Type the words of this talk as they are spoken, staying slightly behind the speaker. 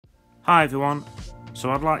Hi everyone, so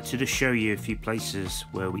I'd like to just show you a few places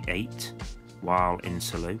where we ate while in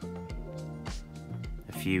Salou.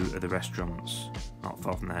 A few of the restaurants not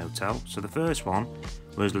far from the hotel. So the first one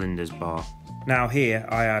was Linda's Bar. Now here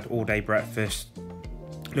I had all day breakfast,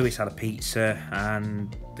 Lewis had a pizza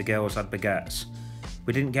and the girls had baguettes.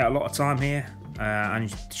 We didn't get a lot of time here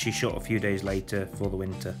and she shut a few days later for the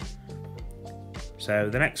winter. So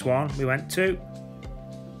the next one we went to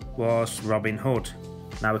was Robin Hood.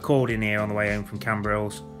 Now we called in here on the way home from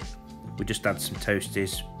Cambrils. We just had some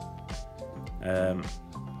toasties.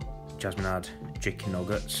 Jasmine had chicken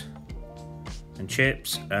nuggets and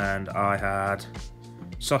chips, and I had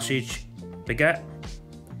sausage baguette.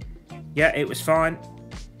 Yeah, it was fine.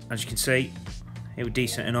 As you can see, it was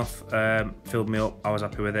decent enough. Filled me up. I was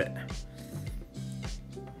happy with it.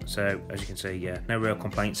 So as you can see, yeah, no real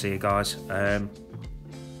complaints here, guys.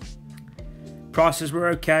 Prices were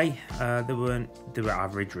okay. They were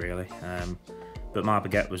average really, but my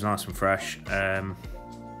baguette was nice and fresh. Had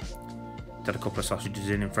a couple of sausages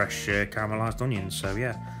in and fresh caramelised onions. So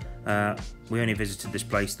yeah, we only visited this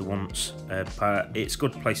place the once. But it's a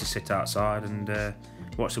good place to sit outside and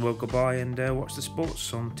watch the World Cup by and watch the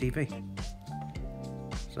sports on TV.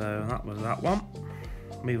 So that was that one.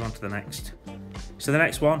 Move on to the next. So the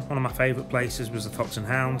next one of my favourite places was the Fox and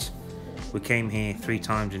Hounds. We came here 3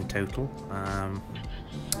 times in total.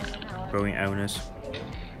 Brilliant owners,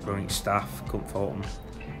 brilliant staff, couldn't fault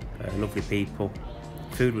them. Lovely people.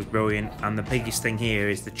 Food was brilliant, and the biggest thing here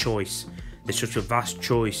is the choice. There's such a vast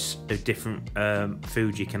choice of different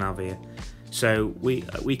food you can have here. So we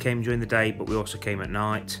came during the day, but we also came at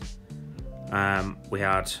night. We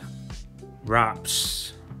had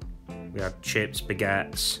wraps, we had chips,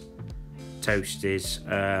 baguettes, toasties,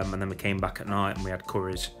 and then we came back at night and we had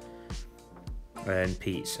curries and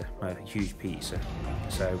pizza, a huge pizza.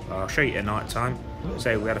 So I'll show you at night time.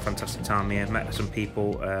 So we had a fantastic time here, met some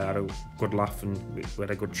people, had a good laugh, and we had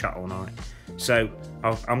a good chat all night. So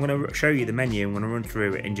I'm going to show you the menu. I'm going to run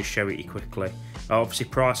through it and just show it you quickly. Obviously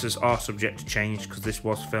prices are subject to change because this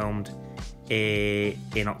was filmed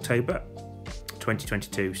in October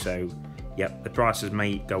 2022, so yep, the prices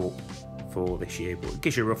may go up for this year, but it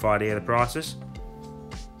gives you a rough idea of the prices.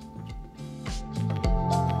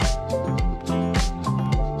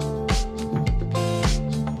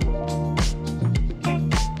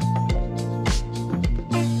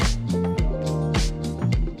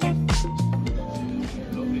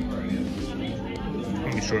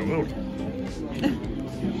 Sure it will.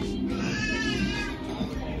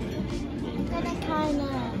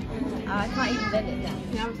 I can't even let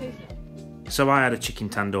it down. So I had a chicken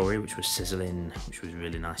tandoori, which was sizzling, which was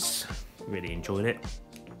really nice. Really enjoyed it.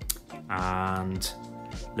 And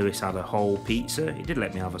Lewis had a whole pizza. He did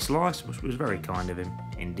let me have a slice, which was very kind of him,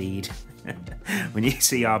 indeed. When you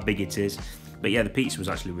see how big it is. But yeah, the pizza was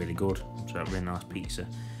actually really good. So a really nice pizza.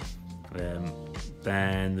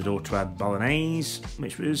 Then the daughter had bolognese,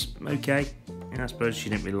 which was okay. Yeah, I suppose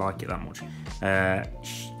she didn't really like it that much.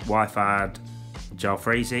 Wife had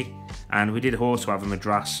jalfrezi, and we did also have a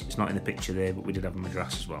madras. It's not in the picture there, but we did have a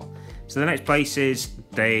madras as well. So the next place is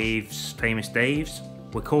Dave's, Famous Dave's.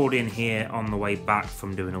 We called in here on the way back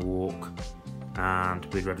from doing a walk, and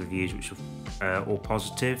we'd read reviews which were all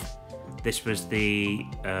positive. This was the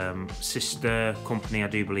sister company, I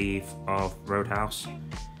do believe, of Roadhouse.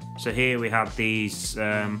 So here we have these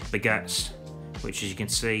baguettes, which as you can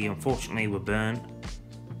see, unfortunately were burned.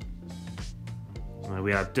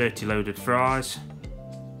 We had dirty loaded fries.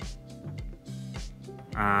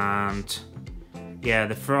 And yeah,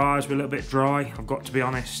 the fries were a little bit dry, I've got to be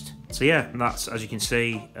honest. So yeah, that's, as you can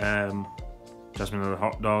see, Jasmine had a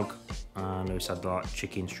hot dog, and Lewis had like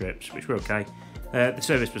chicken strips, which were okay. The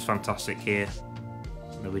service was fantastic here.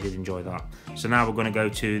 We did enjoy that. So now we're going to go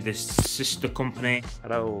to this sister company.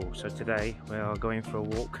 Hello, so today we are going for a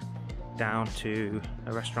walk down to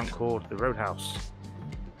a restaurant called the Roadhouse.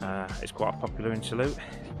 It's quite popular in Salou.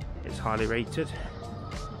 It's highly rated.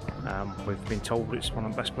 We've been told it's one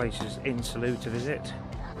of the best places in Salou to visit.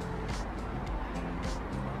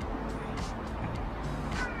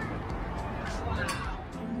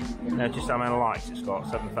 Notice how many likes it's got,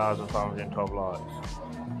 7,512 likes.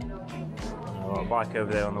 Got a bike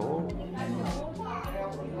over there on the wall.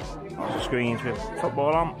 Lots of screens with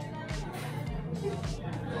football on.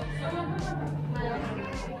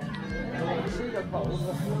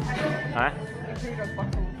 Huh?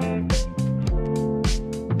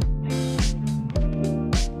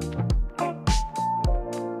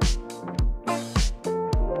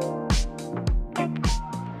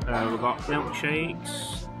 We've got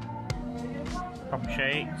milkshakes, proper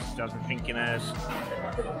shakes, Jasmine drinking hers,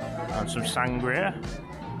 and some sangria.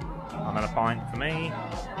 and then a pint for me.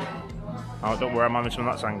 Oh, don't worry, I'm having some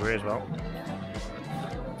of that sangria as well.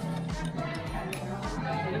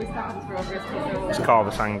 It's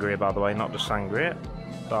Carver sangria, by the way, not just sangria.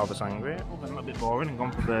 Carver sangria. Oh, a little bit boring and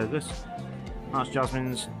gone for burgers. That's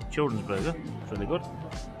Jasmine's children's burger. It's really good.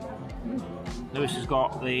 Lewis has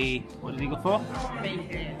got the, what did he go for?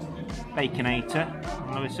 Baconator.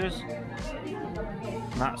 Lewis's.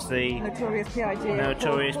 And that's the Notorious PIG.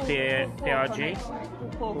 Notorious PIG.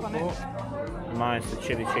 Pork on it. And mine's the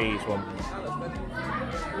chili cheese one.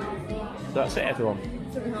 That's it, everyone.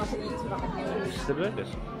 Something hard to eat without This is the burgers.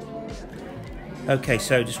 Okay,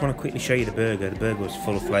 so just want to quickly show you the burger. The burger was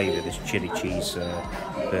full of flavour, this chili cheese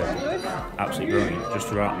burger. Absolutely brilliant. Just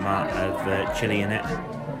the right amount of chili in it.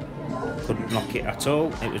 Couldn't knock it at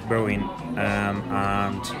all. It was brilliant.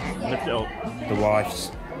 And lift it up. The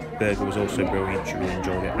wife's burger was also brilliant. She really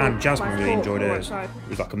enjoyed it. And Jasmine really enjoyed hers. It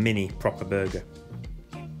was like a mini proper burger.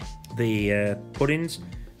 The puddings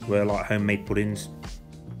were like homemade puddings.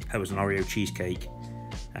 There was an Oreo cheesecake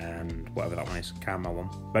and whatever that one is, caramel one.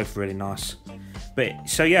 Both really nice. But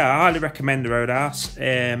so yeah, I highly recommend the Roadhouse.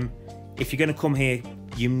 If you're going to come here,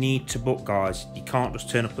 you need to book, guys. You can't just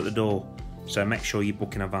turn up at the door. So make sure you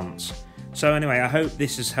book in advance. So anyway, I hope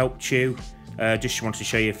this has helped you. Just wanted to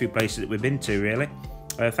show you a few places that we've been to, really.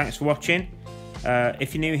 Thanks for watching.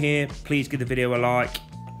 If you're new here, please give the video a like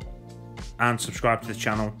and subscribe to the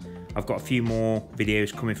channel. I've got a few more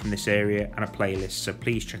videos coming from this area and a playlist, so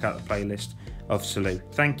please check out the playlist of Salou.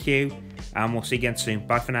 Thank you, and we'll see you again soon.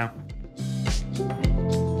 Bye for now.